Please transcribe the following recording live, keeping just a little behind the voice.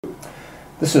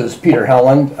This is Peter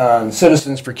Helland on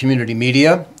Citizens for Community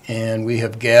Media, and we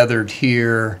have gathered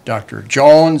here Dr.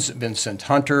 Jones, Vincent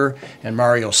Hunter, and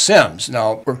Mario Sims.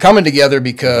 Now, we're coming together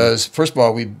because, first of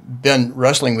all, we've been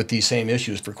wrestling with these same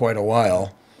issues for quite a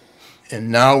while, and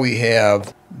now we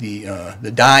have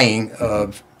the dying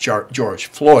of George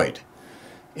Floyd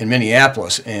in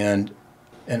Minneapolis, and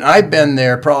I've been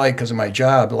there probably because of my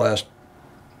job the last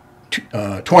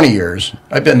 20 years.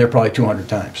 I've been there probably 200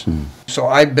 times. So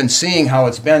I've been seeing how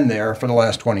it's been there for the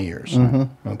last 20 years.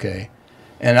 Okay.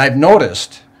 And I've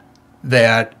noticed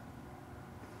that,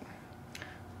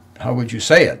 how would you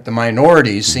say it? The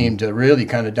minorities seem to really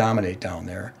kind of dominate down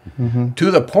there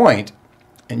to the point,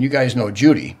 and you guys know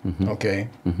Judy, okay?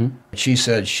 She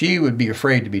said she would be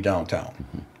afraid to be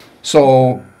downtown.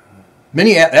 So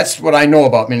that's what I know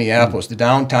about Minneapolis. The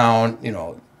downtown, you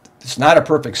know, it's not a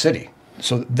perfect city.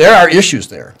 So there are issues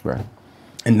there. Right.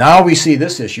 And now we see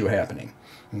this issue happening,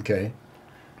 okay?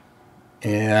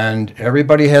 And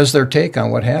everybody has their take on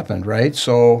what happened, right?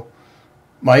 So,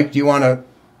 Mike, do you want to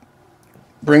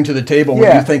bring to the table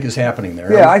what you think is happening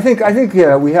there? Yeah, I think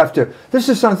we have to. This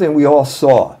is something we all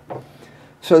saw.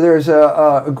 So there's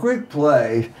a Greek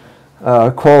play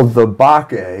called The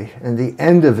Bacchae, and the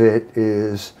end of it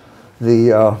is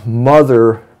the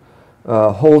mother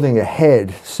holding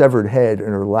a severed head in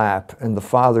her lap, and the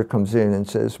father comes in and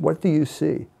says, "What do you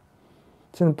see?"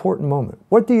 It's an important moment.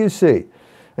 "What do you see?"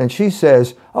 And she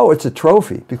says, "Oh, it's a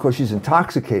trophy," because she's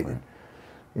intoxicated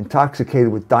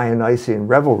with Dionysian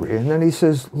revelry. And then he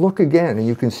says, "Look again," and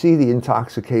you can see the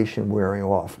intoxication wearing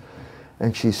off.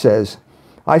 And she says,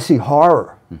 "I see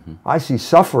horror. I see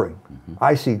suffering.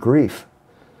 I see grief."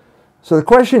 So the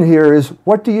question here is,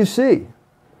 what do you see?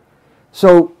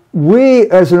 So we,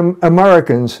 as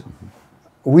Americans,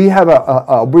 we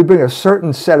bring a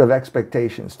certain set of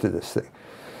expectations to this thing.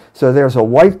 So there's a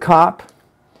white cop,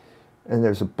 and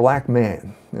there's a black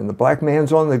man. And the black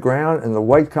man's on the ground, and the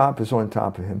white cop is on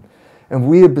top of him. And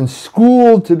we have been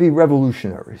schooled to be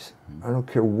revolutionaries. I don't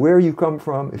care where you come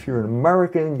from. If you're an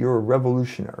American, you're a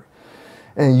revolutionary.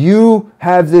 And you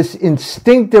have this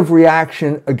instinctive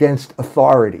reaction against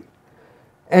authority.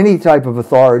 Any type of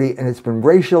authority, and it's been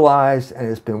racialized, and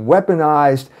it's been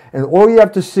weaponized, and all you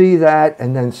have to see that,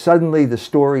 and then suddenly the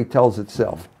story tells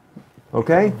itself.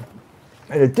 Okay?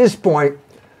 And at this point,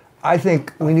 I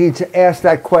think we need to ask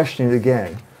that question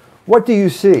again. What do you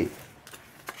see?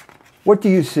 What do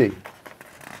you see?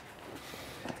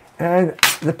 And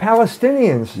the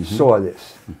Palestinians saw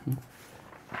this,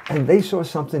 and they saw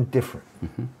something different.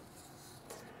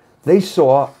 They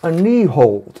saw a knee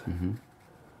hold.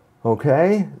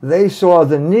 Okay? They saw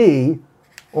the knee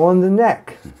on the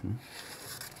neck.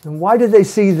 And why did they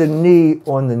see the knee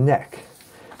on the neck?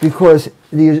 Because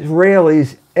the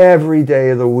Israelis every day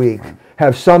of the week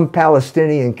have some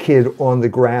Palestinian kid on the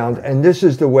ground, and this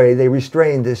is the way they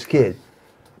restrained this kid,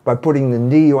 by putting the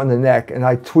knee on the neck. And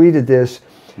I tweeted this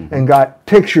and got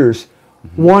pictures,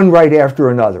 one right after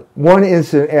another, one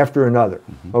incident after another,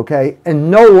 okay?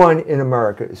 And no one in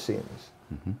America is seeing this.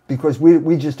 Because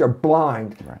we just are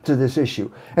blind to this issue.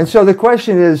 And so the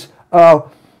question is,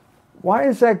 why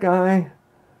is that guy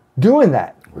doing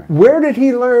that? Where did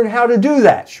he learn how to do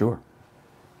that? Sure.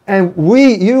 And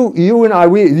you and I,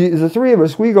 the three of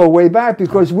us, we go way back,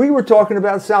 because we were talking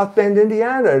about South Bend,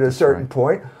 Indiana at a certain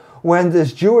point when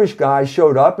this Jewish guy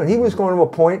showed up, and he was going to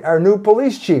appoint our new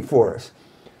police chief for us.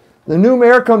 The new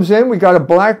mayor comes in, we got a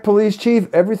black police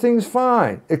chief, everything's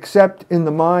fine, except in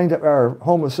the mind of our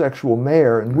homosexual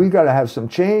mayor, and we got to have some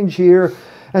change here.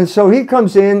 And so he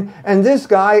comes in, and this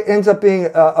guy ends up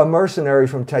being a mercenary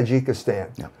from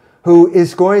Tajikistan, who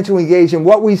is going to engage in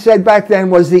what we said back then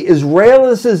was the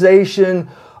Israelicization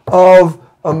of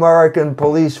American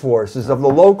police forces, of the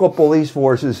local police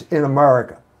forces in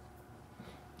America.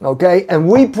 Okay, and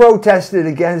we protested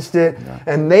against it,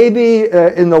 and maybe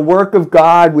in the work of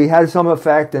God we had some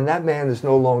effect, and that man is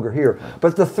no longer here.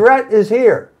 But the threat is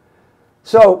here.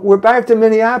 So we're back to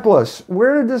Minneapolis.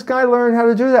 Where did this guy learn how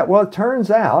to do that? Well, it turns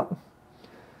out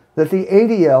that the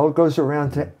ADL goes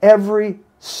around to every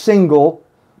single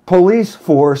police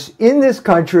force in this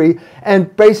country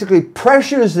and basically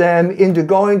pressures them into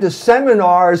going to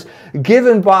seminars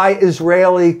given by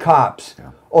Israeli cops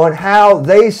on how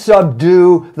they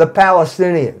subdue the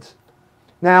Palestinians.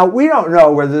 Now, we don't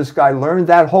know whether this guy learned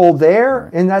that hold there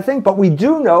in that thing, but we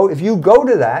do know if you go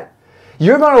to that,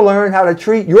 you're going to learn how to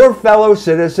treat your fellow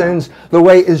citizens the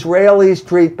way Israelis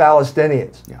treat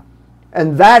Palestinians.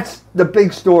 And that's the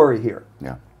big story here.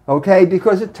 Okay,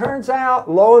 because it turns out,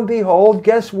 lo and behold,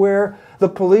 guess where the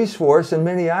police force in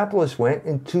Minneapolis went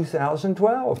in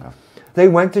 2012? They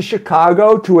went to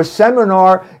Chicago to a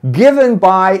seminar given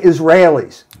by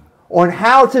Israelis on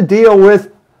how to deal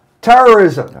with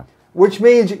terrorism, which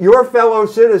means your fellow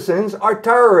citizens are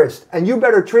terrorists, and you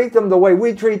better treat them the way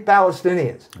we treat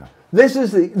Palestinians. This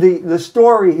is the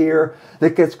story here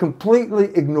that gets completely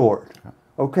ignored.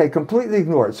 Okay, completely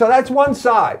ignored. So that's one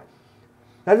side.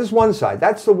 That is one side.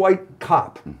 That's the white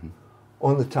cop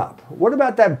on the top. What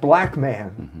about that black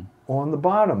man on the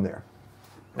bottom there?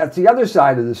 That's the other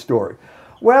side of the story.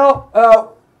 Well,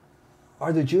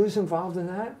 are the Jews involved in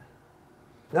that?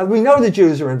 Now, we know the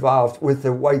Jews are involved with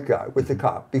the white guy, with the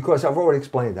cop, because I've already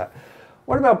explained that.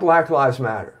 What about Black Lives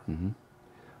Matter?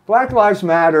 Black Lives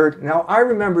Mattered. Now, I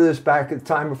remember this back at the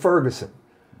time of Ferguson.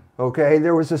 Okay,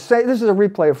 there was this is a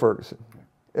replay of Ferguson.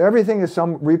 Everything is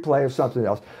some replay of something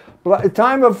else. But at the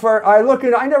time of I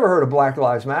never heard of Black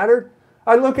Lives Matter.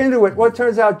 I look into it. What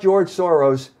turns out George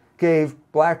Soros gave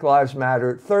Black Lives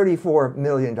Matter $34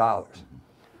 million.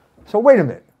 So wait a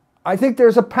minute. I think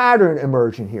there's a pattern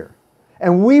emerging here.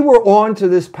 And we were on to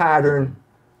this pattern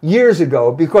years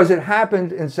ago because it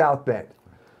happened in South Bend.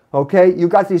 Okay, you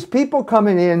got these people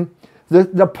coming in.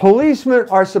 The policemen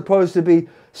are supposed to be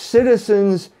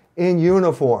citizens in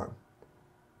uniform.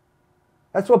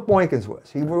 That's what Boykins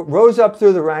was. He rose up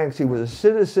through the ranks. He was a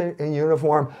citizen in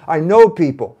uniform. I know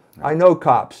people. I know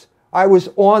cops. I was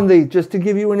on just to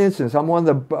give you an instance, I'm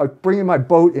on bringing my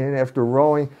boat in after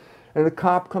rowing, and the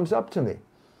cop comes up to me.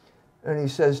 And he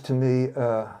says to me,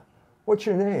 what's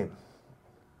your name?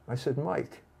 I said,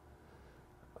 Mike.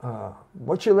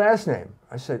 What's your last name?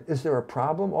 I said, is there a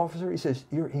problem, officer? He says,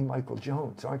 you're E. Michael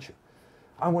Jones, aren't you?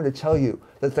 I want to tell you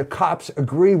that the cops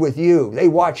agree with you. They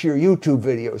watch your YouTube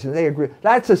videos and they agree.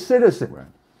 That's a citizen. Right.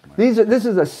 This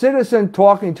is a citizen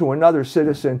talking to another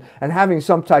citizen and having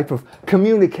some type of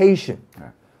communication.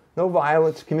 Right. No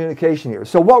violence, communication here.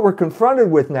 So what we're confronted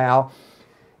with now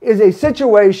is a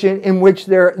situation in which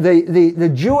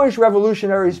the Jewish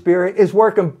revolutionary spirit is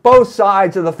working both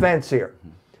sides of the fence here.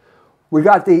 We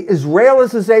got the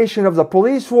Israelicization of the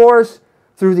police force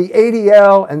through the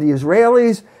ADL and the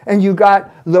Israelis, and you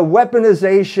got the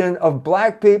weaponization of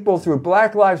black people through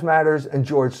Black Lives Matters and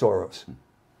George Soros.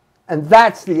 And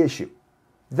that's the issue.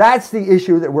 That's the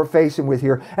issue that we're facing with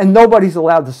here, and nobody's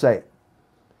allowed to say it.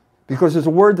 Because there's a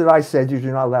word that I said you're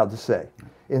not allowed to say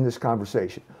in this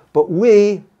conversation. But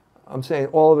we, I'm saying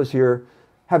all of us here,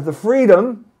 have the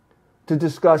freedom to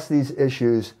discuss these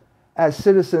issues as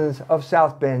citizens of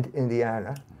South Bend,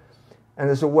 Indiana. And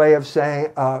as a way of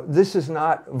saying, this is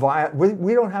not violent.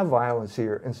 We don't have violence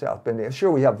here in South Bend.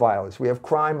 Sure, we have violence. We have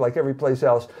crime like every place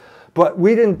else. But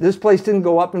this place didn't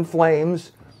go up in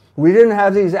flames. We didn't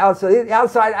have these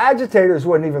outside agitators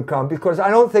wouldn't even come because I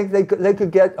don't think they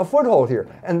could get a foothold here.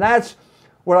 And that's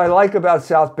what I like about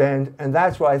South Bend, and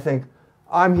that's what I think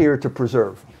I'm here to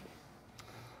preserve.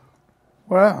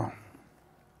 Well,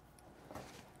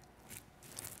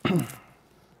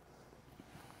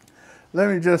 let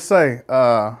me just say,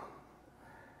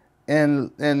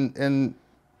 in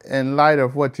light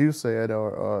of what you said,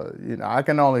 or I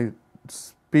can only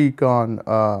speak on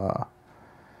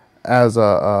as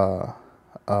a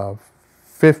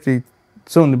 50,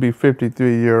 soon to be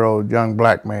 53-year-old young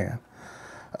black man.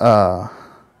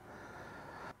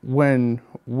 When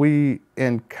we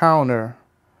encounter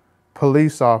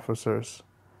police officers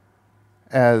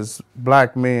as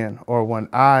black men, or when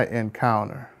I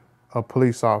encounter a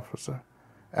police officer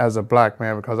as a black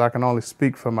man, because I can only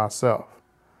speak for myself.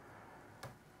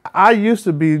 I used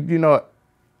to be,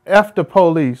 F the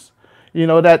police,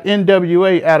 that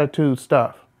NWA attitude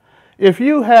stuff. If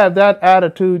you have that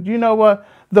attitude, you know what?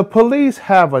 The police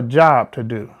have a job to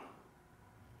do.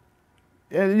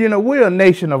 And, we're a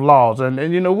nation of laws, and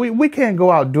we can't go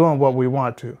out doing what we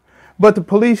want to. But the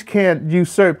police can't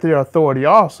usurp their authority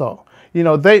also.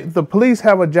 The police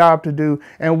have a job to do,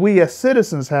 and we as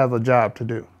citizens have a job to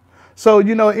do. So,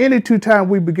 any time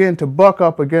we begin to buck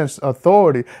up against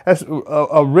authority, that's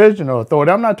original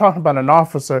authority. I'm not talking about an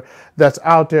officer that's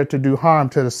out there to do harm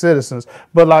to the citizens,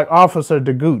 but like Officer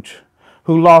DeGooch,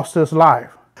 who lost his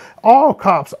life. All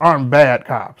cops aren't bad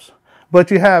cops, but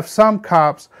you have some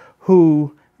cops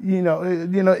who,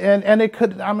 and it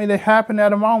could, it happened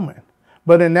at a moment.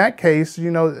 But in that case,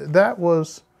 that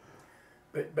was...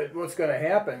 But what's going to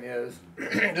happen is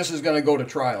this is going to go to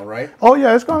trial, right? Oh,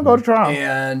 yeah, it's going to go to trial.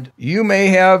 And you may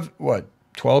have,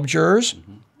 12 jurors,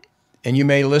 and you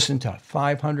may listen to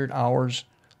 500 hours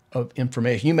of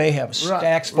information. You may have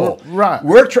stacks full. Right.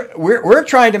 We're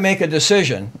trying to make a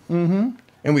decision,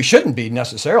 and we shouldn't be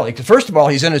necessarily, because first of all,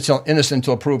 he's innocent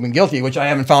until proven guilty, which I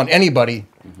haven't found anybody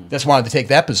that's wanted to take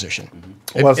that position.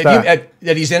 What's that?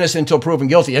 That he's innocent until proven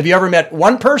guilty. Have you ever met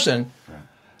one person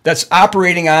that's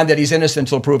operating on that he's innocent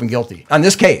until proven guilty. On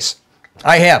this case,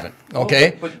 I haven't.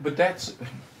 Okay, but that's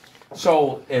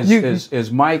so.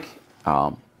 As Mike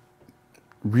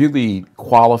really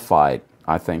qualified,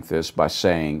 I think, this by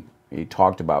saying he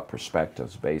talked about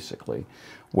perspectives. Basically,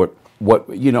 what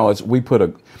you know is we put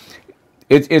a.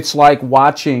 It's like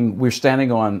watching. We're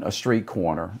standing on a street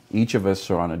corner. Each of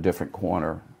us are on a different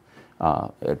corner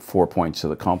at 4 points of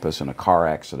the compass, and a car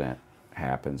accident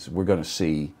happens. We're going to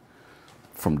see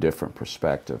from different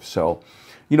perspectives. So,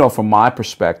 you know, from my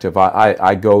perspective,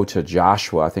 I go to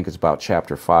Joshua. I think it's about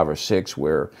chapter 5 or 6,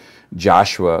 where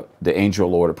Joshua, the angel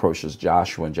of the Lord, approaches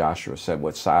Joshua, and Joshua said,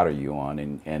 "What side are you on?"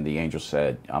 And the angel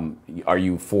said, "Are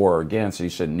you for or against?" And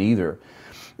he said, "Neither."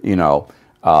 You know.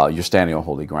 You're standing on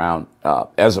holy ground.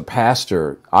 As a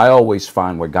pastor, I always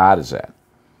find where God is at.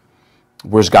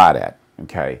 Where's God at?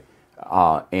 Okay,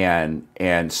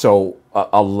 and so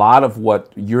a lot of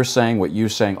what you're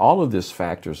saying, all of this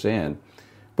factors in,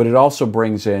 but it also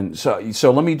brings in.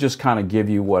 So let me just kind of give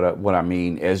you what I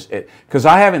mean, because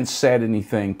I haven't said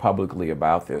anything publicly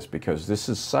about this, because this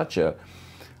is such a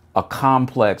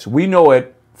complex. We know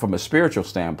it. From a spiritual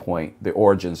standpoint, the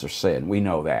origins of sin. We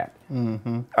know that.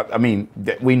 Mm-hmm. I mean,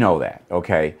 we know that.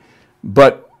 Okay,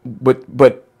 but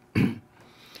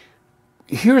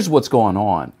here's what's going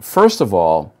on. First of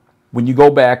all, when you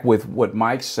go back with what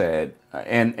Mike said,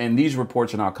 and these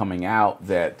reports are now coming out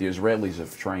that the Israelis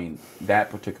have trained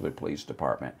that particular police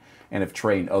department and have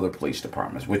trained other police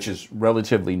departments, which is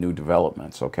relatively new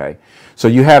developments. Okay, so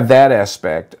you have that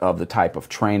aspect of the type of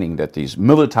training that these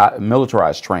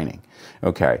militarized training.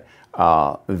 Okay,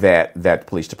 that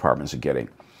police departments are getting.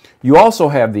 You also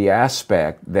have the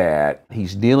aspect that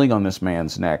he's kneeling on this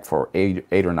man's neck for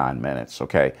eight or 9 minutes.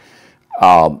 Okay,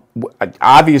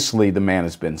 obviously the man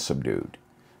has been subdued.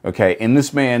 Okay, and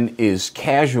this man is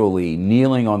casually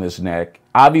kneeling on his neck.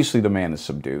 Obviously the man is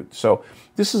subdued. So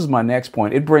this is my next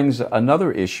point. It brings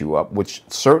another issue up, which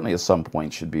certainly at some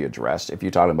point should be addressed if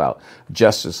you're talking about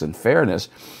justice and fairness,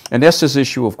 and that's this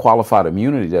issue of qualified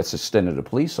immunity that's extended to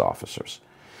police officers.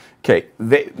 Okay,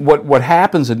 what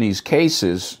happens in these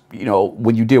cases, you know,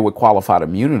 when you deal with qualified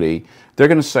immunity, they're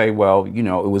going to say, well, you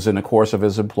know, it was in the course of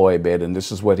his employment and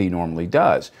this is what he normally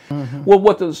does. Mm-hmm. Well,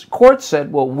 what the court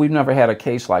said, well, we've never had a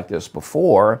case like this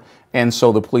before, and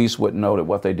so the police wouldn't know that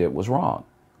what they did was wrong,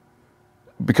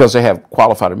 because they have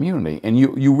qualified immunity. And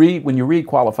when you read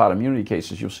qualified immunity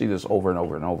cases, you'll see this over and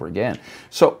over and over again.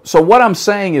 So what I'm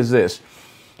saying is this: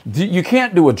 you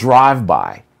can't do a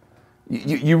drive-by.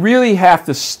 You really have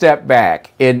to step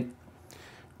back and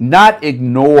not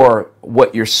ignore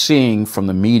what you're seeing from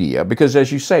the media, because,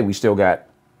 as you say, we still got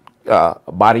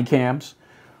body cams.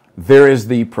 There is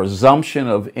the presumption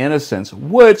of innocence,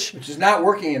 which is not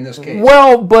working in this case.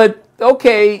 Well, but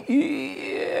okay.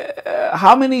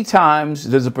 How many times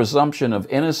does a presumption of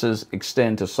innocence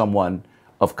extend to someone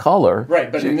of color?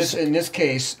 Right, but in this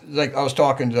case, like I was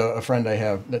talking to a friend I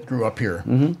have that grew up here,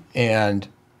 mm-hmm. and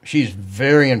she's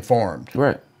very informed.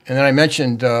 Right, and then I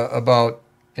mentioned about,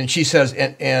 and she says,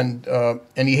 and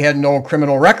he had no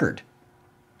criminal record,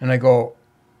 and I go,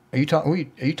 are you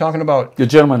talking about the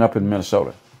gentleman up in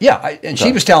Minnesota? Yeah, and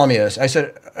she was telling me this. I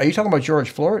said, are you talking about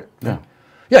George Floyd? Yeah,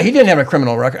 yeah, he didn't have a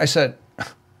criminal record. I said,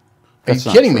 are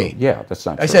you kidding me? Yeah, that's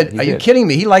not true. I said, are you kidding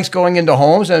me? He likes going into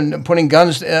homes and putting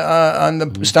guns on the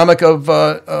mm-hmm. stomach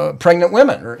of pregnant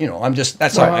women. Or, you know, I'm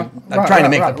trying to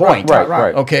make the point.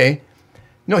 Right. Okay.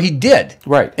 No, he did.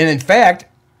 Right. And in fact,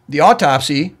 the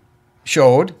autopsy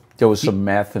showed there was some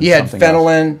meth and he had something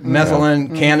phenylene, else. methylene,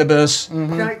 Mm-hmm. cannabis.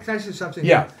 Mm-hmm. Can I say something?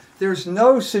 Yeah. Here? There's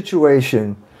no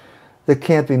situation that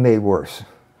can't be made worse.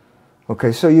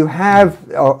 Okay, so you have,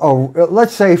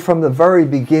 let's say from the very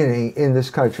beginning in this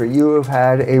country, you have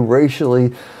had a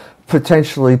racially,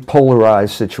 potentially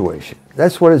polarized situation.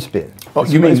 That's what it's been. Oh,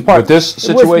 you mean with this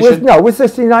situation? With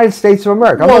this the United States of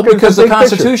America. Well, because the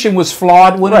Constitution was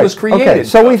flawed when it was created. Okay,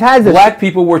 so we've had this. Black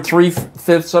people were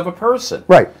 3/5 of a person.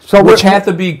 Right. So which had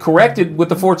to be corrected with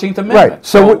the 14th Amendment. Right.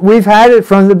 So we've had it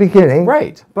from the beginning.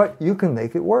 Right. But you can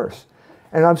make it worse.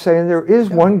 And I'm saying there is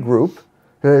one group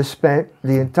that has spent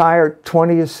the entire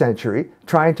 20th century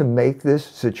trying to make this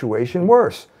situation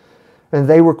worse. And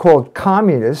they were called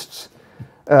communists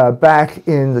back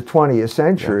in the 20th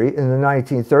century, in the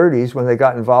 1930s, when they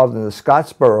got involved in the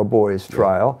Scottsboro Boys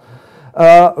trial.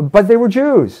 But they were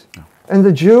Jews. And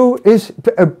the Jew is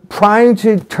trying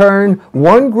to turn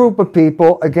one group of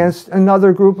people against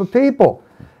another group of people.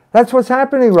 That's what's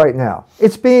happening right now.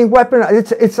 It's being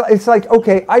weaponized. It's like,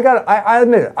 okay, I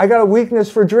admit it, I got a weakness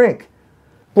for drink.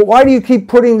 But why do you keep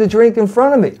putting the drink in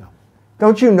front of me?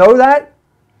 Don't you know that?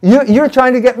 You're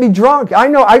trying to get me drunk. I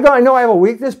know I have a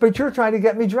weakness, but you're trying to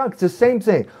get me drunk. It's the same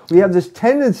thing. We have this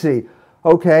tendency,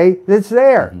 okay, that's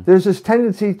there. There's this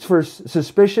tendency for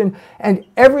suspicion, and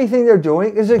everything they're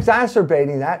doing is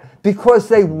exacerbating that because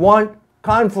they want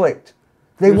conflict.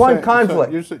 They want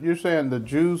conflict. You're saying the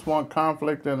Jews want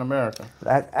conflict in America?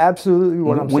 That's absolutely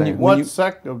what I'm saying. What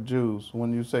sect of Jews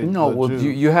when you say No, well, Jews?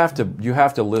 you have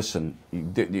to listen.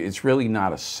 It's really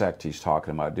not a sect he's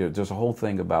talking about. There's a whole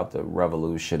thing about the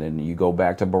revolution, and you go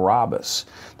back to Barabbas,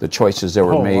 the choices that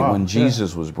were made when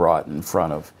Jesus was brought in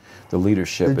front of the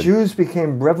leadership. The Jews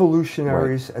became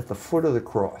revolutionaries at the foot of the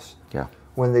cross. Yeah.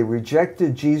 When they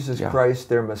rejected Jesus Christ,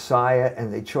 their Messiah,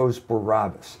 and they chose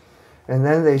Barabbas. And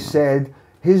then they said,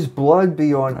 his blood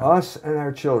be on us and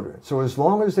our children. So as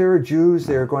long as there are Jews,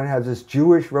 they're going to have this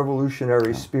Jewish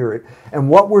revolutionary spirit. And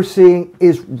what we're seeing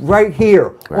is right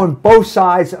here on both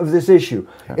sides of this issue.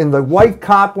 In the white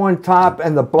cop on top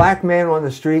and the black man on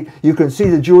the street, you can see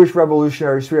the Jewish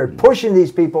revolutionary spirit pushing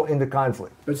these people into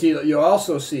conflict. But see, you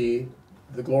also see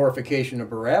the glorification of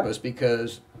Barabbas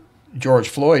because George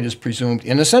Floyd is presumed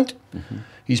innocent.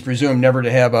 He's presumed never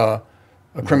to have a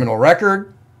criminal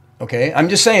record. Okay, I'm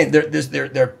just saying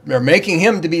they're making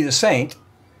him to be the saint,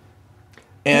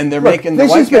 and they're making the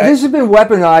white guy. This has been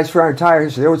weaponized for our entire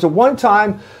history. There was a one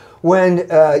time when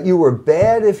you were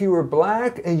bad if you were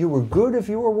black and you were good if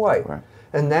you were white. Right.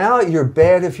 And now you're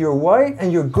bad if you're white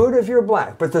and you're good if you're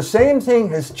black. But the same thing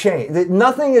has changed.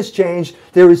 Nothing has changed.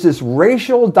 There is this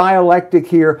racial dialectic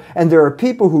here, and there are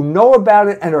people who know about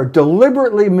it and are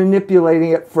deliberately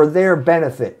manipulating it for their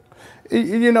benefit.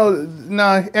 You know,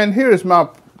 now, and here's my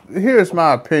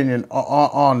opinion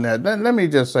on that. Let me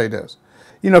just say this.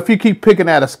 You know, if you keep picking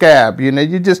at a scab, you know,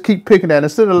 you just keep picking at it,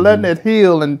 instead of letting it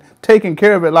heal and taking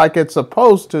care of it like it's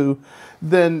supposed to,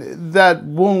 then that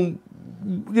wound,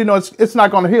 you know, it's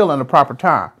not going to heal in the proper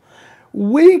time.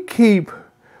 Racism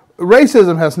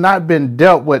has not been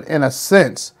dealt with in a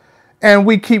sense, and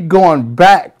we keep going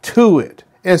back to it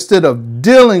instead of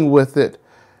dealing with it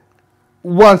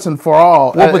once and for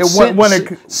all. Well, but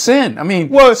sin. I mean,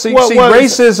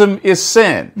 racism is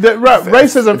sin.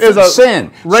 Racism is a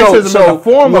sin. Racism is a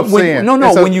form of sin.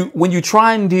 No. When you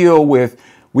try and deal with,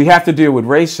 we have to deal with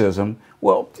racism.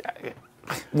 Well,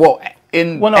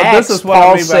 Acts,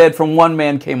 Paul said, "From one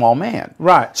man came all man."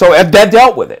 Right. So that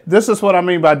dealt with it. This is what I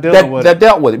mean by dealing with it. That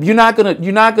dealt with it. You're not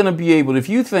gonna be able. If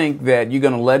you think that you're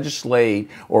gonna legislate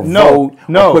or vote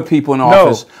or put people in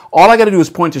office, all I got to do is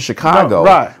point to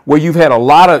Chicago, where you had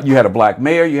a black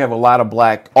mayor, you have a lot of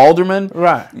black aldermen.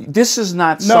 Right. This is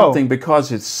not something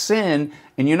because it's sin.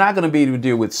 And you're not going to be able to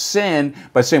deal with sin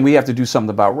by saying we have to do something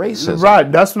about racism. Right.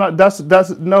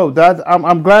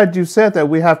 I'm glad you said that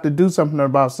we have to do something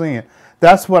about sin.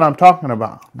 That's what I'm talking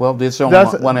about. Well, there's only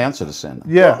one answer to sin.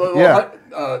 Yeah.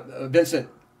 Vincent,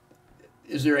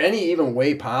 is there any even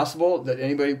way possible that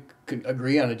anybody could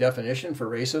agree on a definition for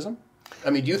racism? I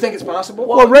mean, do you think it's possible?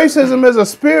 Well, racism is a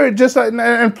spirit, just like,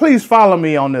 and please follow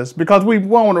me on this, because we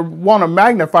want to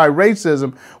magnify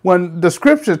racism when the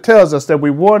scripture tells us that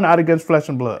we war not against flesh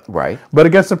and blood, right? But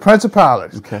against the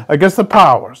principalities, against the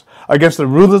powers, against the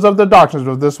rulers of the darkness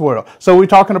of this world. So we're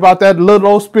talking about that little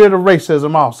old spirit of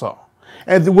racism also,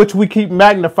 and which we keep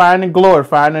magnifying and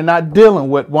glorifying and not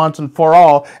dealing with once and for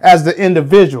all as the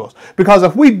individuals. Because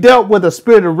if we dealt with the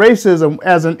spirit of racism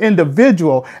as an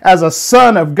individual, as a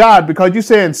son of God, because you're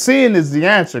saying sin is the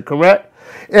answer, correct?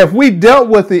 If we dealt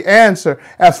with the answer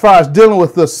as far as dealing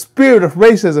with the spirit of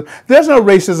racism, there's no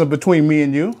racism between me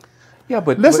and you. Yeah,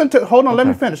 but hold on, let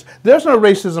me finish. There's no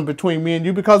racism between me and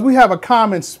you because we have a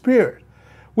common spirit.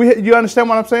 You understand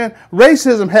what I'm saying?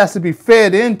 Racism has to be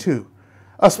fed into.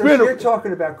 So you're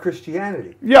talking about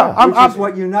Christianity, which is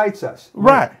what unites us.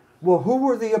 Right. Well, who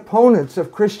were the opponents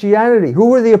of Christianity? Who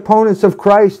were the opponents of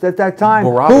Christ at that time?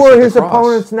 Barabbas who are his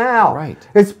opponents now? Right.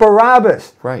 It's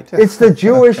Barabbas. Right. It's the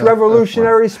Jewish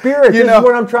revolutionary spirit. This is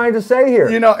what I'm trying to say here.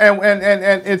 You know,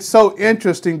 and it's so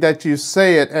interesting that you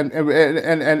say it,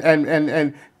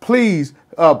 and please,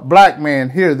 black man,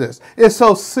 hear this. It's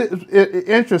so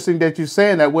interesting that you're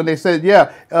saying that when they said,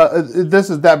 this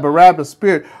is that Barabbas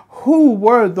spirit. Who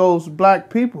were those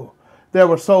black people that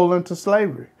were sold into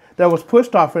slavery, that was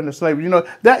pushed off into slavery? You know,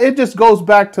 that it just goes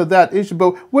back to that issue,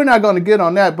 but we're not going to get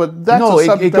on that. But that's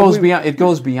it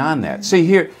goes beyond that. See,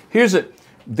 here's it,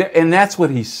 and that's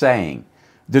what he's saying.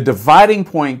 The dividing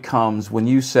point comes when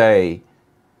you say,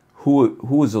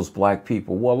 who is those black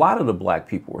people? Well, a lot of the black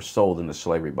people were sold into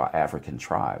slavery by African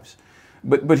tribes.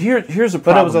 But here's a But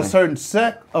problem. it was a certain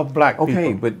sect of black people.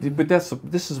 Okay, but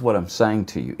this is what I'm saying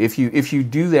to you. If you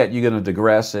do that, you're going to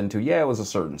digress into it was a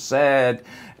certain set,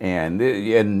 and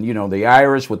you know the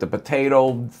Irish with the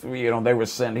potato, you know they were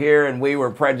sent here, and we were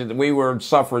prejudiced, we were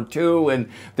suffered too, and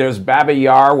there's Babi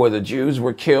Yar where the Jews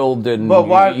were killed in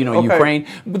Ukraine.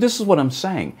 But this is what I'm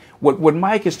saying. What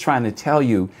Mike is trying to tell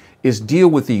you is deal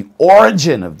with the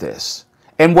origin of this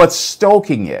and what's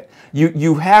stoking it.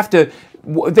 You have to.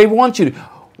 They want you to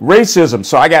racism.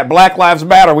 So I got Black Lives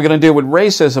Matter. We're going to deal with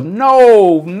racism.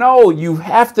 No. You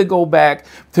have to go back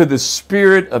to the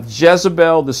spirit of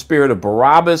Jezebel, the spirit of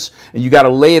Barabbas, and you got to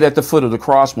lay it at the foot of the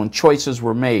cross when choices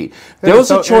were made. There was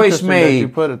a choice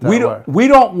made. We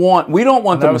don't want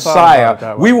the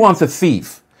Messiah. We want the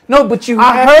thief. No, but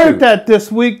I heard that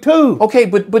this week too. Okay,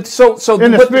 but so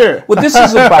in the spirit. What this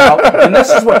is about, and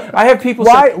this is what I have people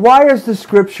say. Why is the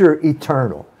Scripture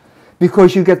eternal?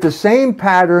 Because you get the same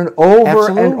pattern over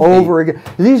and over again.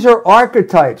 These are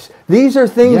archetypes. These are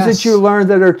things that you learn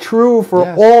that are true for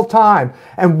all time.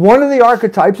 And one of the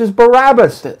archetypes is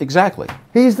Barabbas. Exactly.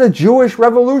 He's the Jewish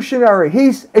revolutionary.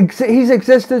 He's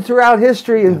existed throughout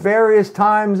history in various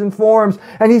times and forms,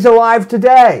 and he's alive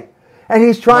today. And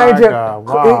he's trying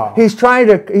he's trying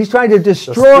to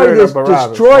destroy this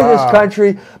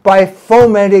country by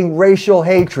fomenting racial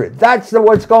hatred. That's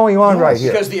what's going on right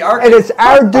here. And it's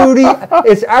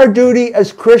our duty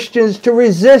as Christians to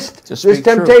resist this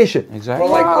temptation. True. Exactly.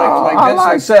 Well, like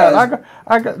Vincent says,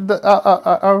 I'm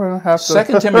gonna have to.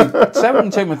 2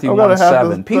 Timothy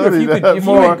 1:7. Peter, if you would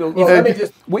go,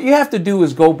 what you have to do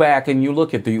is go back and you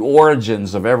look at the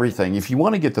origins of everything. If you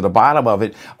want to get to the bottom of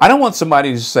it, I don't want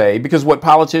somebody to say, because what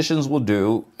politicians will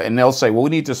do, and they'll say, well,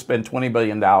 we need to spend $20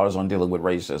 billion on dealing with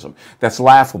racism. That's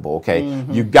laughable, okay?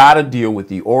 Mm-hmm. You got to deal with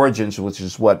the origins, which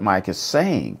is what Mike is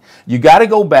saying. You got to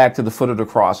go back to the foot of the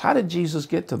cross. How did Jesus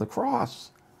get to the cross?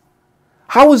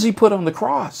 How was he put on the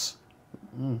cross?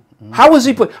 Mm-hmm. How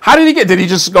did he get? Did he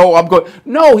just go, I'm going?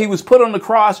 No, he was put on the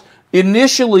cross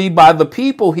initially by the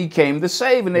people he came to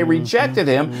save, and they rejected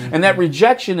him, and that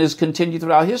rejection is continued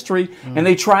throughout history, and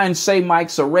they try and say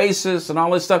Mike's a racist and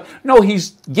all this stuff. No,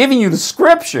 he's giving you the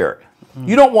scripture.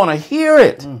 You don't want to hear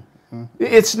it.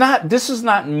 This is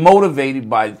not motivated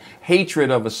by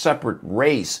hatred of a separate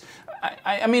race.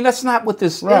 I mean, that's not what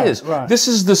this is. Right. This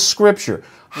is the scripture.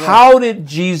 Right. How did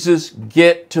Jesus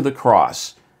get to the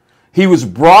cross? He was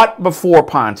brought before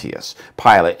Pontius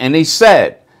Pilate, and he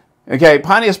said, okay,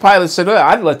 Pontius Pilate said,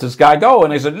 I'd let this guy go.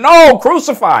 And they said, no,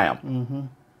 crucify him. Mm-hmm.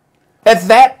 At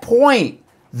that point,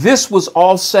 this was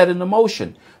all set into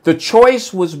motion. The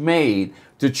choice was made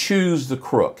to choose the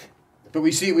crook. But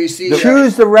we see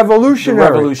choose the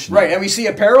revolutionary. Right, and we see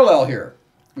a parallel here.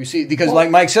 We see, because like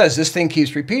Mike says, this thing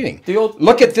keeps repeating.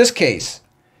 Look at this case.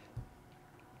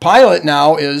 Pilate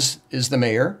now is the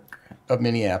mayor of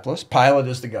Minneapolis. Pilate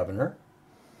is the governor.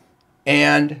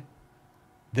 And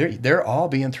they're all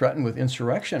being threatened with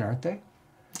insurrection, aren't they?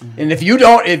 Mm-hmm. And if you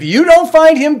don't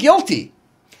find him guilty,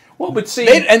 well, but see,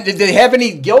 did they have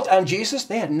any guilt on Jesus?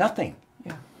 They had nothing.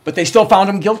 Yeah. But they still found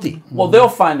him guilty. Well, they'll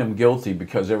find him guilty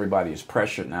because everybody is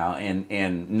pressured now,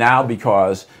 and now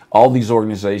because all these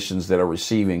organizations that are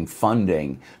receiving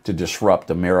funding to disrupt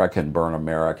America and burn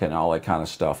America and all that kind of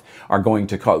stuff are going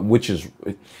to cause,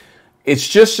 it's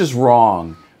just as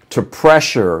wrong to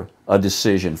pressure a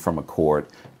decision from a court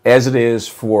as it is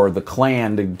for the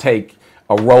Klan to take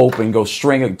a rope and go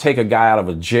take a guy out of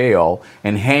a jail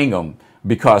and hang him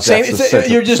because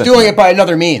you're just doing it by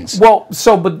another means. Well,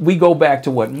 but we go back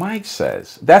to what Mike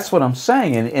says. That's what I'm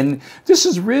saying, and this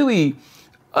is really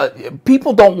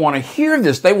people don't want to hear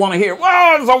this. They want to hear,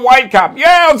 well, it's a white cop.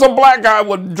 Yeah, it's a black guy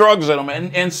with drugs in him,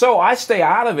 and so I stay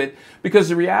out of it because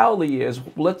the reality is,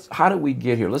 how did we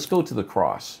get here? Let's go to the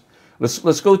cross.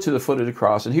 Let's go to the foot of the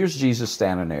cross, and here's Jesus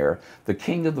standing there, the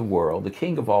King of the world, the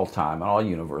King of all time and all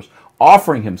universe,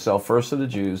 offering himself first to the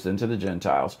Jews, then to the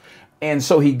Gentiles. And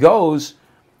so he goes,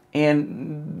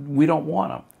 and we don't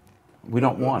want him. We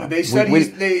don't want him. They said he's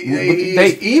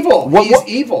evil. He's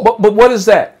evil. But what is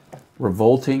that?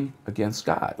 Revolting against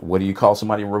God. What do you call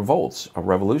somebody who revolts? A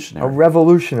revolutionary. A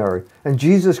revolutionary. And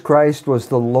Jesus Christ was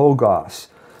the Logos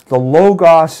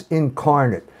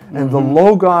incarnate. And the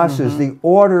Logos is the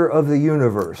order of the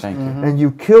universe. Thank you. And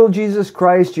you kill Jesus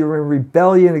Christ, you're in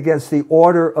rebellion against the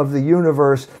order of the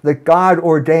universe that God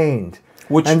ordained.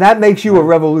 And that makes you a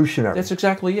revolutionary. That's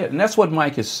exactly it. And that's what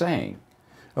Mike is saying.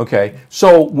 Okay,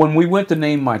 so when we went to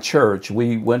name my church,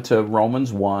 we went to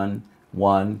Romans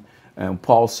 1:1, and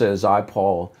Paul says, I,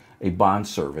 Paul, a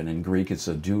bondservant. In Greek, it's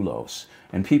a doulos.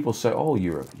 And people say, oh,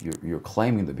 you're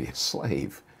claiming to be a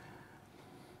slave.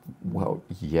 Well,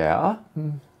 yeah.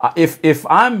 If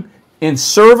I'm in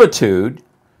servitude,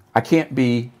 I can't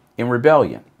be in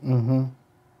rebellion. Mm-hmm.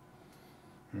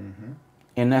 Mm-hmm.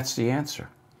 And that's the answer.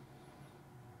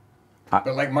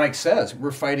 But like Mike says,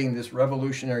 we're fighting this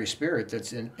revolutionary spirit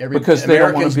that's in every Because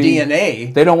American's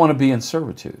DNA. They don't want to be in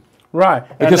servitude. Right.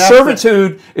 Because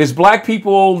servitude is black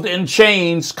people in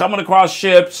chains coming across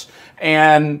ships,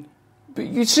 and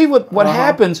you see what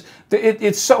happens.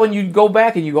 It's so, and you go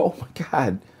back and you go, oh my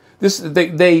God,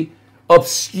 they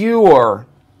obscure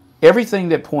everything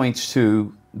that points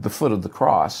to the foot of the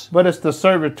cross. But it's the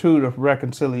servitude of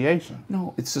reconciliation.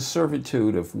 No, it's the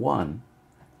servitude of one,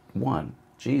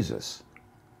 Jesus.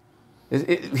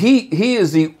 He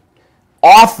is the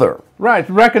author. Right,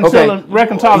 reconciling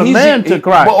man to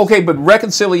Christ. Well, okay, but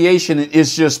reconciliation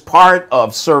is just part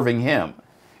of serving him.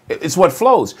 It's what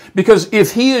flows. Because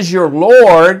if he is your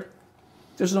Lord,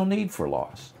 there's no need for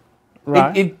laws.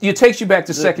 Right. It takes you back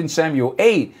to 2 Samuel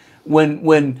 8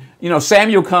 when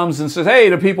Samuel comes and says, hey,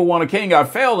 the people want a king, I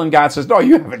failed. And God says, no,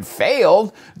 you haven't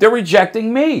failed. They're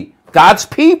rejecting me. God's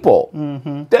people.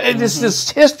 Mm-hmm. It's this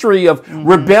history of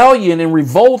rebellion and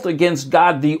revolt against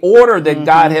God, the order that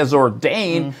God has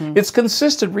ordained. It's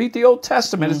consistent. Read the Old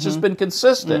Testament. It's just been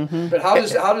consistent. But how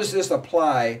does this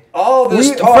apply? All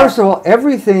this talk. First of all,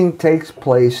 everything takes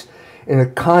place in a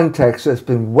context that's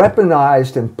been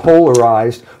weaponized and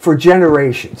polarized for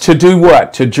generations. To do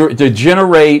what? To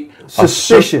generate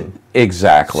suspicion.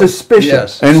 Exactly. Suspicion.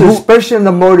 Yes. And suspicion,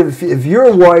 the motive. If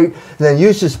you're white, then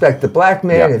you suspect the black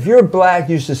man. Yep. If you're black,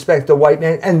 you suspect the white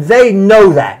man. And they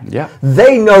know that. Yeah.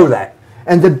 They know that.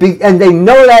 And they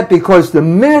know that because the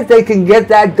minute they can get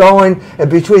that going, and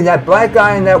between that black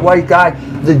guy and that white guy,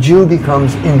 the Jew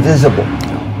becomes invisible.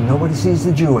 Nobody sees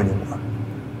the Jew anymore.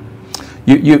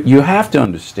 You have to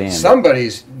understand.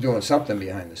 Somebody's doing something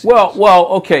behind the scenes. Well,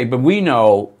 okay, but we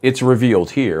know it's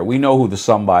revealed here. We know who the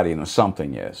somebody and the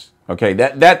something is. Okay,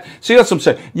 see, that's what I'm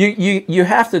saying. You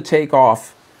have to take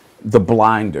off the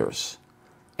blinders,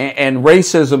 and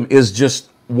racism is just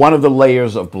one of the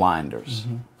layers of blinders.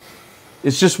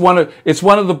 Mm-hmm. It's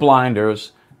one of the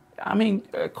blinders. I mean,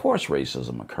 of course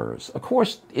racism occurs. Of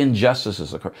course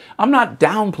injustices occur. I'm not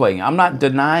downplaying it. I'm not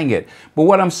denying it. But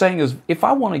what I'm saying is, if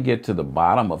I want to get to the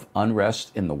bottom of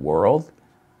unrest in the world,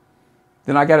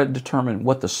 then I got to determine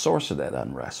what the source of that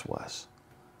unrest was.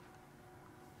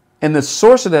 And the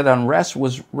source of that unrest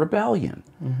was rebellion.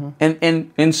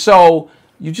 Mm-hmm. And so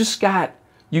you just got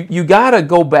to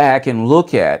go back and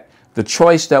look at the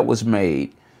choice that was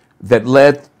made that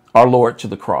led our Lord to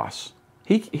the cross.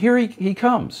 Here he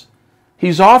comes.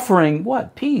 He's offering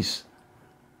what? Peace.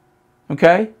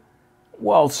 Okay?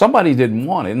 Well, somebody didn't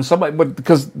want it, but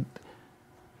because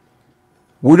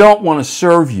we don't want to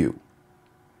serve you.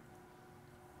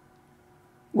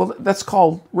 Well, that's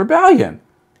called rebellion.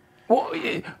 Well,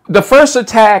 the first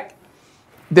attack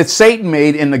that Satan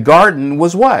made in the garden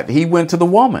was what? He went to the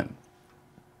woman.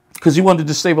 Because he wanted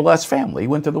to destabilize family. He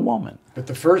went to the woman. But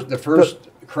the first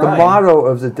crime. The motto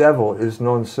of the devil is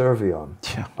non serviam.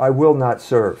 Yeah. I will not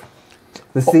serve.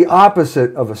 It's the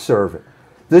opposite of a servant.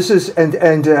 This is, and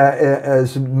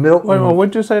as Milton... Wait,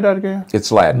 would you say that again?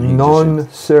 It's Latin. Non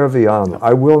serviam.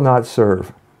 I will not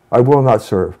serve. I will not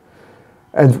serve.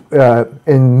 And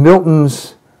in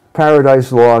Milton's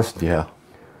Paradise Lost,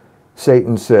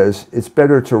 Satan says, it's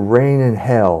better to reign in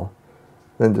hell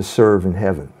than to serve in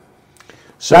heaven.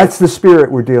 So that's the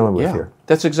spirit we're dealing with here.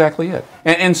 That's exactly it.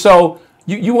 And so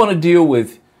you want to deal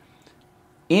with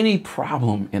any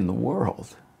problem in the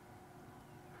world.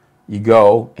 You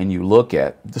go and you look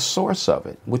at the source of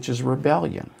it, which is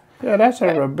rebellion. Yeah, that's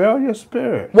a rebellious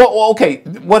spirit. Well, okay.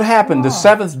 What happened? The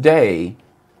seventh day,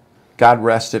 God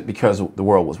rested because the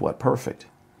world was what? Perfect.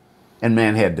 And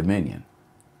man had dominion.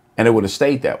 And it would have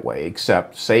stayed that way,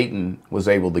 except Satan was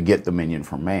able to get dominion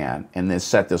from man and then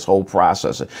set this whole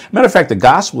process. Matter of fact, the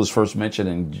gospel is first mentioned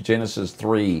in Genesis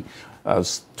 3,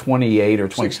 28 or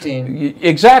 20. 16.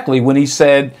 Exactly, when he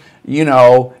said,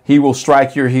 he will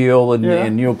strike your heel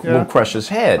and you'll crush his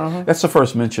head. Uh-huh. That's the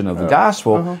first mention of the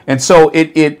gospel. Uh-huh. And so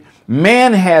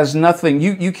man has nothing.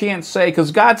 You can't say,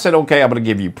 because God said, okay, I'm going to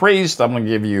give you priest. I'm going to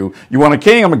give you want a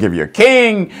king? I'm going to give you a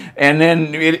king. And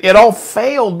then it all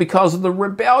failed because of the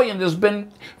rebellion. There's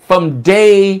been, from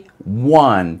day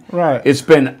one, right. It's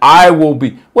been, I will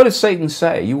be. What did Satan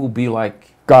say? You will be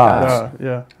like God.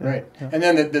 Yeah. Right. And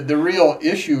then the real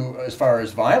issue as far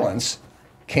as violence,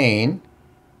 Cain,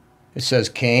 it says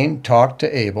Cain talked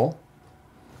to Abel.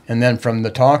 And then from the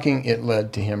talking, it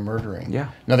led to him murdering.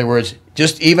 Yeah. In other words,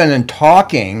 just even in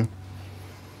talking,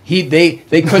 they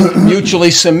couldn't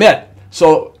mutually submit.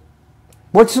 So,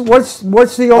 what's the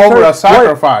alternative? Over a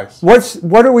sacrifice.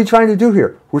 What are we trying to do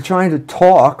here? We're trying to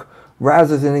talk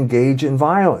rather than engage in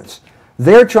violence.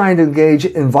 they're trying to engage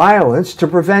in violence to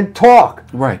prevent talk.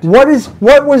 Right. What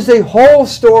was the whole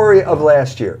story of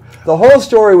last year? The whole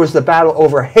story was the battle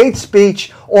over hate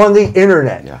speech on the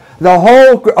internet. Yeah. The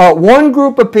whole one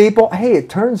group of people, hey, it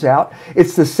turns out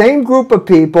it's the same group of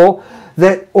people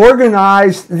that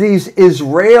organized these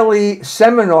Israeli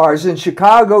seminars in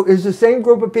Chicago, is the same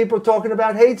group of people talking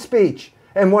about hate speech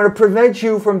and want to prevent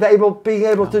you from being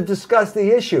able to discuss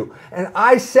the issue. And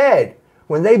I said,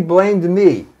 when they blamed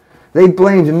me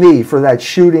for that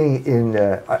shooting in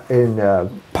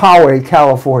Poway,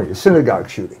 California, synagogue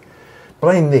shooting.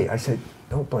 Blame me. I said,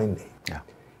 don't blame me. Yeah.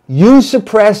 You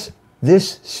suppress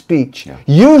this speech. Yeah.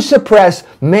 You suppress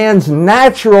man's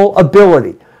natural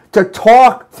ability to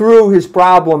talk through his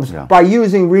problems by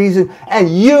using reason, and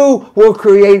you will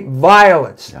create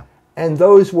violence. Yeah. And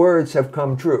those words have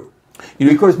come true.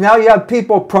 Because now you have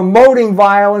people promoting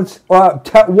violence,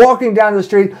 walking down the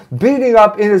street, beating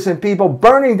up innocent people,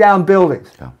 burning down buildings.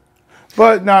 Yeah.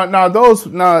 But now that's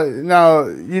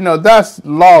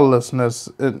lawlessness.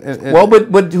 Well, but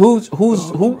where does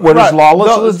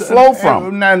lawlessness flow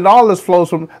from? And lawless flows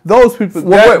from those people.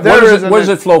 Well, where does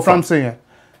it flow from? From sin.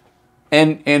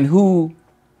 And who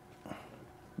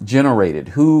generated?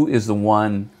 Who is the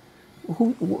one?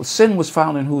 Who sin was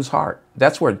found in whose heart?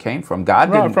 That's where it came from.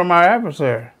 God didn't. From our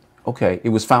adversary. Okay, it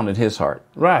was found in his heart.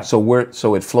 Right. So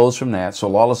it flows from that. So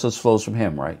lawlessness flows from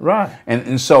him, right? Right.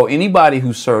 And so anybody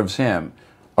who serves him,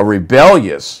 a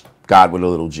rebellious God with a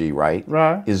little g, right?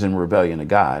 Right. Is in rebellion to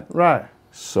God. Right.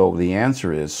 So the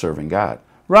answer is serving God.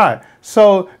 Right.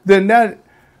 So then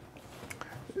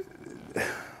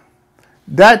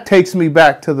that takes me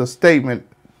back to the statement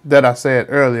that I said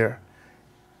earlier.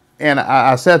 And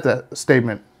I said that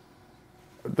statement.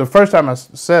 The first time I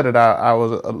said it, I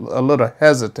was a little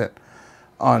hesitant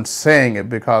on saying it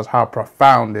because how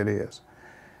profound it is.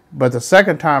 But the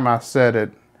second time I said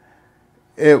it,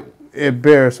 it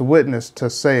bears witness to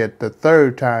say it the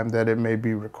third time that it may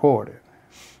be recorded.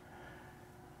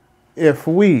 If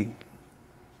we,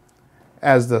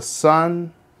 as the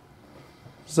sons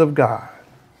of God,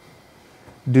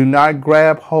 do not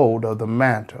grab hold of the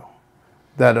mantle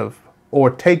or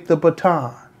take the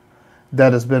baton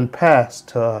that has been passed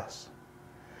to us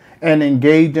and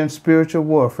engage in spiritual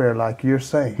warfare like you're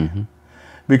saying.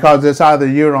 Because it's either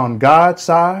you're on God's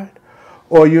side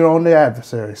or you're on the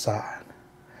adversary side.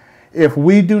 If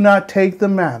we do not take the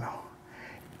mantle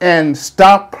and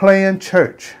stop playing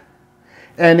church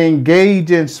and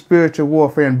engage in spiritual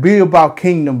warfare and be about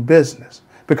kingdom business,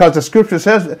 because the scripture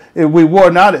says if we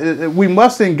war not, we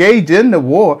must engage in the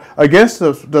war against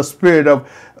the spirit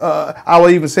of, I will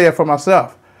even say it for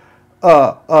myself,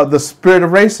 the spirit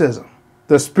of racism,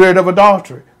 the spirit of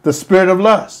adultery, the spirit of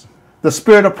lust, the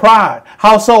spirit of pride.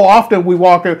 How so often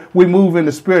we move in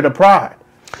the spirit of pride.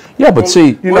 Yeah, but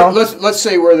see, let's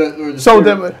say we're the so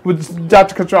then with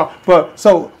Dr. Control, but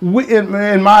so we,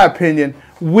 in my opinion,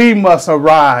 we must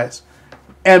arise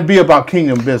and be about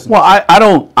kingdom business. Well,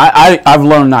 I've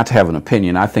learned not to have an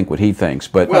opinion. I think what he thinks,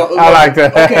 but I like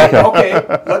that.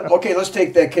 Okay. Let's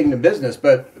take that kingdom business.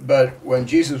 But when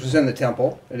Jesus was in the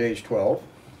temple at age 12,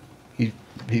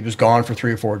 he was gone for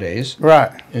 3 or 4 days. Right.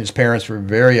 And his parents were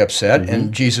very upset.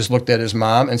 And Jesus looked at his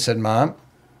mom and said, "Mom,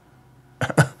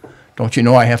 don't you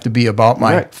know I have to be about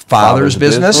my father's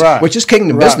business?" Right. Which is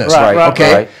kingdom business. Right.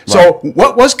 Okay. Right. So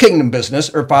what was kingdom business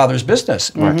or father's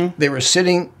business? They were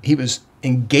sitting. He was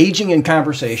engaging in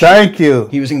conversation. Thank you.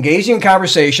 He was engaging in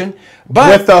conversation,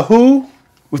 but With the who?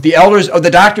 with the elders of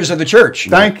the doctors of the church.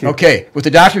 Thank you. Okay, with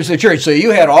the doctors of the church. So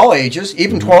you had all ages,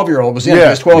 even 12-year-old was in. Yeah, He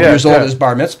was 12 years old yeah. as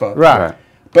bar mitzvah. Right.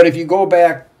 But if you go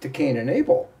back to Cain and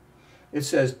Abel, it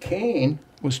says Cain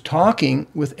was talking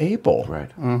with Abel. Right.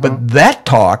 But that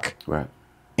talk right.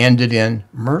 ended in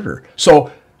murder. So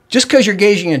just because you're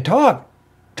engaging in talk,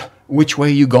 which way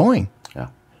are you going? Yeah.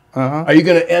 Are you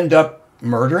going to end up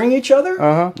murdering each other?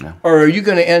 Yeah. Or are you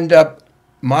going to end up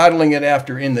modeling it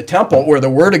after in the temple or the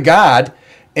Word of God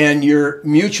and you're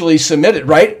mutually submitted,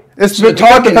 right? It's so the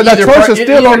talk because that choice is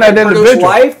still on that individual. It can produce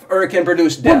life or it can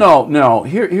produce death. Well, no.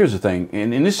 Here's the thing,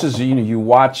 and this is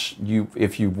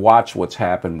if you watch what's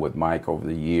happened with Mike over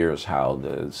the years, how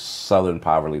the Southern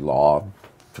Poverty Law,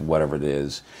 whatever it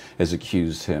is, has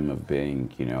accused him of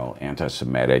being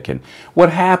anti-Semitic, and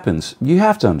what happens, you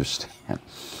have to understand.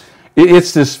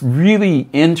 It's this really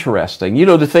interesting,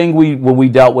 the thing when we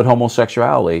dealt with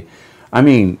homosexuality. I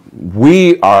mean,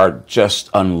 we are just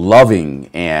unloving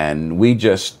and we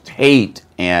just hate.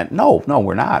 And no,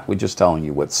 we're not. We're just telling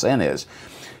you what sin is.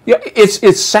 Yeah,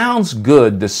 it sounds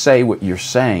good to say what you're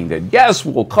saying, that yes,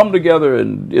 we'll come together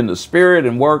in the spirit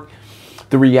and work.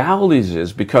 The reality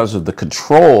is because of the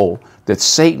control that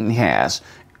Satan has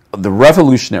the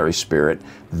revolutionary spirit.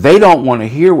 They don't want to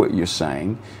hear what you're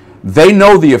saying. They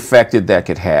know the effect that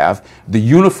could have, the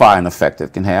unifying effect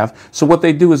it can have. So what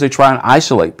they do is they try and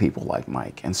isolate people like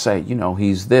Mike and say, you know,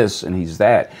 he's this and he's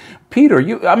that. Peter,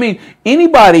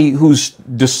 anybody who's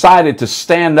decided to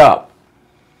stand up,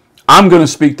 I'm going to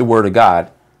speak the word of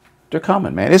God, they're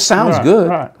coming, man. It sounds good.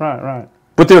 Right.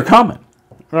 But they're coming.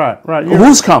 Right.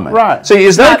 Who's coming? Right. See,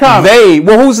 it's not coming. they.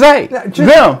 Well, who's they?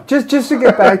 Them. Just to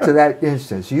get back to that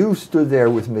instance, you stood there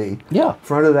with me Yeah. in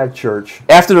front of that church.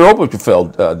 After the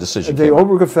Obergefell decision The came out.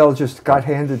 Obergefell just got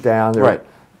handed down. There Right.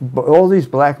 were all these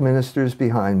black ministers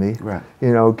behind me. Right.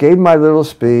 You know, gave my little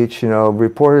speech, you know,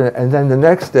 reported, and then the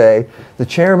next day, the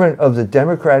chairman of the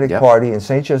Democratic Yep. Party in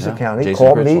St. Joseph Yeah. County Jason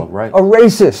called me Critchlow, right. a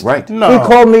racist. Right. No. He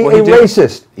called me Well, a he did.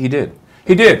 racist. He did.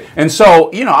 He did. And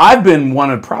so, you know, I've been an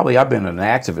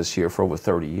activist here for over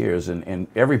 30 years, and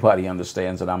everybody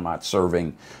understands that I'm not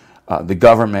serving the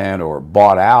government or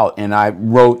bought out, and I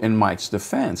wrote in Mike's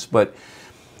defense. But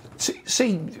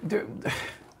see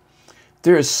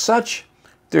there's such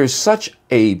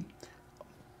a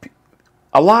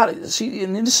lot, see,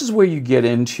 and this is where you get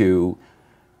into,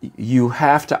 you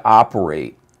have to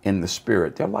operate in the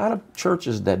Spirit. There are a lot of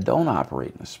churches that don't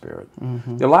operate in the Spirit.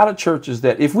 There are a lot of churches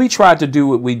that, if we tried to do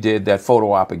what we did, that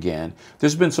photo op again,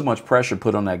 there's been so much pressure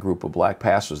put on that group of black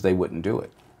pastors, they wouldn't do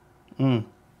it.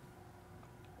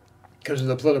 Because of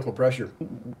the political pressure.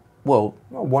 Well,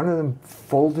 One of them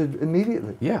folded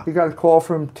immediately. Yeah. He got a call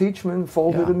from Teachman,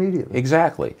 folded yeah, immediately.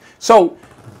 exactly. So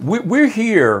we're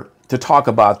here to talk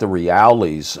about the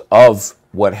realities of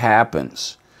what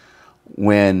happens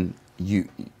when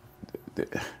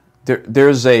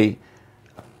there's a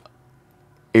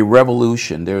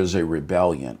revolution, there's a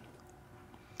rebellion.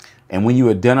 And when you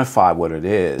identify what it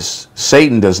is,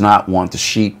 Satan does not want the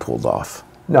sheet pulled off.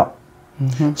 No.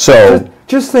 So,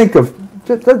 Just think of,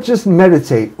 let's just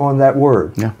meditate on that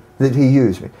word Yeah. that he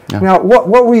used me. Yeah. Now, what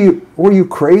were you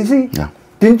crazy? Yeah.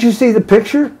 Didn't you see the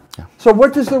picture? Yeah. So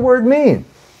what does the word mean?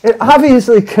 It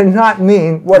obviously cannot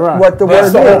mean what the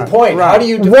That's word the whole means. point. How do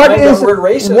you define What the is word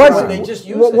racism when they just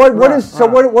use it? what are we well, it's talking?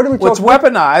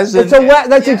 weaponized. It's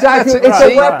that's exactly. It's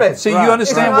a weapon. So you Right.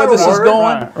 understand It's where not this a is word.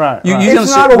 going? Right. You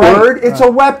It's not a word. It's a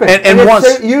weapon. And it's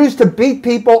once- used to beat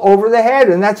people over the head,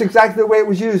 and that's exactly the way it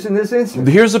was used in this instance.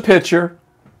 Here's a picture.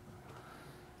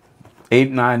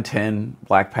 8, 9, 10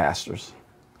 black pastors.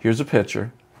 Here's a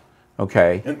picture.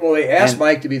 Okay. And, well, they asked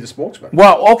Mike to be the spokesman.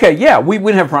 Well, okay, yeah, we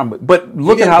wouldn't have a problem. But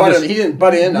look at how this. He didn't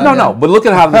butt in. on No, that. no, but look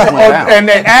at how this went down. And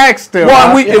they asked him.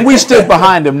 Well, and we stood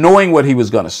behind him, knowing what he was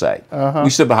going to say. We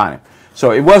stood behind him.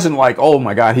 So it wasn't like, oh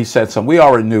my God, he said something. We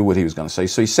already knew what he was going to say.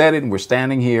 So he said it, and we're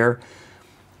standing here.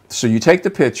 So you take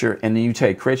the picture, and then you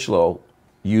take Critchlow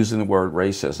using the word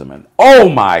racism, and oh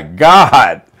my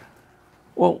God.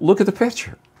 Well, look at the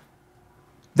picture.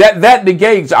 That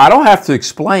negates. I don't have to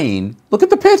explain. Look at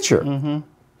the picture.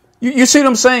 You see what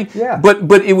I'm saying? Yeah.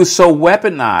 But it was so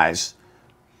weaponized.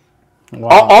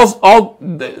 Wow. All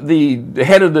the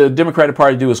head of the Democratic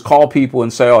Party do is call people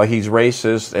and say, "Oh, he's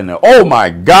racist," and oh my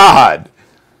God.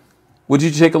 Would you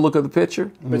take a look at the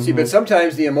picture? But see, but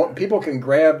sometimes people can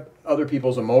grab other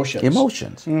people's emotions.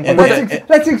 Emotions. And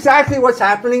That's exactly what's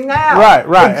happening now.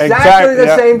 Right. Exactly the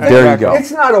Yeah. same thing. There you go.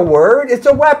 It's not a word, it's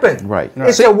a weapon. Right.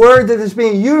 It's a word that is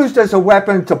being used as a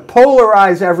weapon to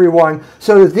polarize everyone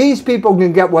so that these people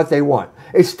can get what they want.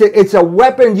 It's a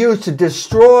weapon used to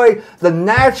destroy the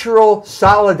natural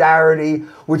solidarity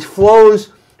which flows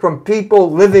from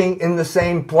people living in the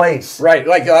same place. Right,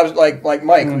 like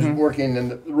Mike, who's working in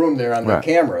the room there on the Right.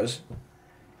 cameras.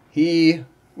 He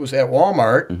was at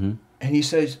Walmart, and he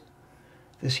says,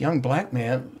 "This young black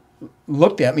man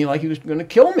looked at me like he was going to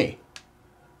kill me."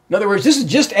 In other words, this is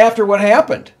just after what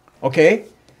happened. Okay,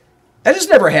 that has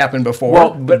never happened before.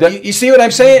 Well, but you see what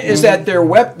I'm saying is that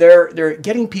they're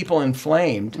getting people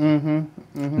inflamed.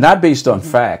 Not based on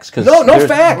facts, because No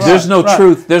facts. There's no Right.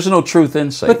 truth. There's no truth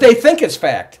in Satan. But they think it's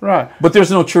fact. Right. But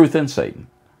there's no truth in Satan.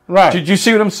 Right. Did you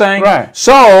see what I'm saying? Right.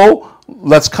 So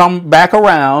let's come back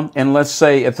around and let's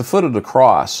say at the foot of the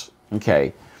cross,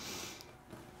 okay,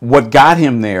 what got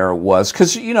him there was,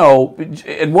 because, you know,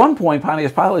 at one point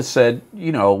Pontius Pilate said,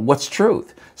 you know, what's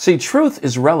truth? See, truth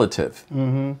is relative.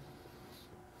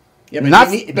 Yeah, but, Not-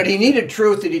 but he needed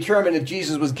truth to determine if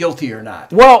Jesus was guilty or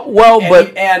not. Well,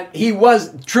 And he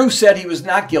was, truth said he was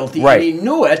not guilty, Right. and he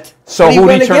knew it, so but he who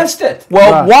went determined- against it.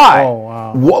 Well, Right. why? Oh,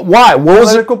 wow. Why? What was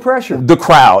Political it? pressure. The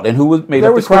crowd, and who made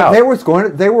up the crowd?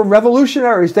 They were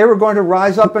revolutionaries. They were going to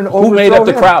rise up and overthrow Who made up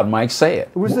the him. crowd? Mike, say it.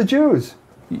 It was the Jews.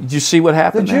 Did you see what The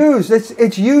happened there? Jews.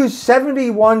 It's used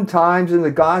 71 times in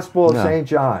the Gospel of Yeah. St.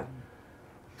 John.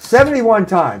 71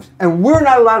 times. And we're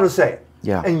not allowed to say it.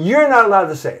 Yeah. And you're not allowed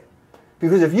to say it.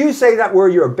 Because if you say that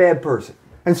word, you're a bad person.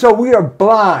 And so we are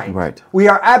blind. Right. We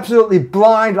are absolutely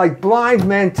blind, like blind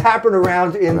men tapping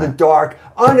around in the dark,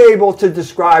 unable to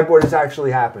describe what is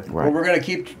actually happening. Right. Well, we're going to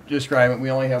keep describing.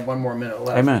 We only have 1 more minute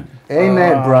left. Amen.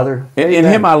 Amen, brother. In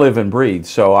Amen. Him I live and breathe.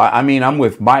 So, I mean, I'm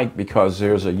with Mike because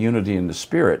there's a unity in the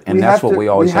Spirit, and that's what we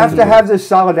always have to do. We have to have this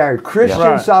solidarity, Christian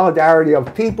Right. solidarity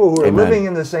of people who are Amen. living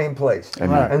in the same place.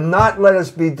 Amen. And not let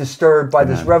us be disturbed by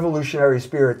this Amen. revolutionary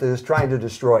spirit that is trying to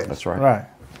destroy us. That's right. Right.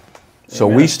 So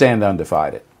we stand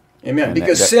undivided. Amen. And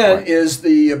Because that- sin right. is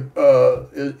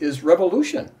is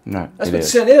revolution. No, That's it what is.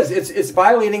 sin is. It's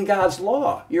violating God's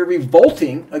law. You're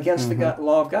revolting against the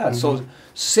law of God. So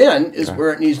sin is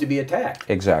where it needs to be attacked.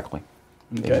 Exactly.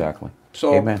 Exactly.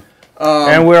 So- Amen.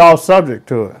 And we're all subject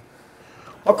to it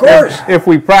Of course. if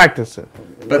we practice it.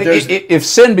 But there's If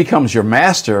sin becomes your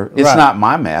master, it's Right. not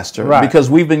my master Right. because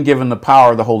we've been given the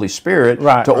power of the Holy Spirit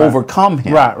Right, to right. overcome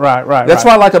him. Right. That's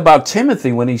what I like about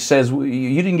Timothy when he says,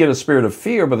 you didn't get a spirit of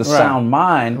fear, but a Right. sound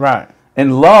mind Right.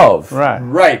 and love. Right.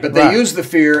 right, but they Right. use the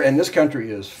fear, and this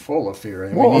country is full of fear,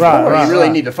 and Well, we right, really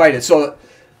right. need to fight it. So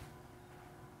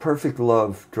Perfect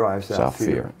love drives out Self fear.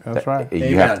 fear. That's right.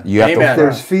 You have Amen. If to.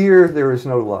 there's fear, there is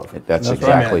no love. That's That's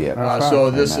exactly Amen. it. That's So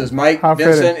right. this Amen. is Mike, How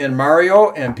Vincent, fitting. and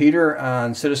Mario, and Peter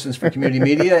on Citizens for Community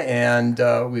Media, and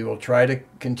we will try to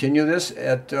continue this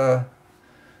at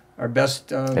our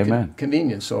best Amen.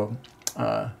 convenience. So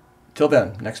till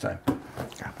then, next time.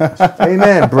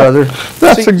 Amen, brother.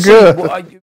 That's a good. well,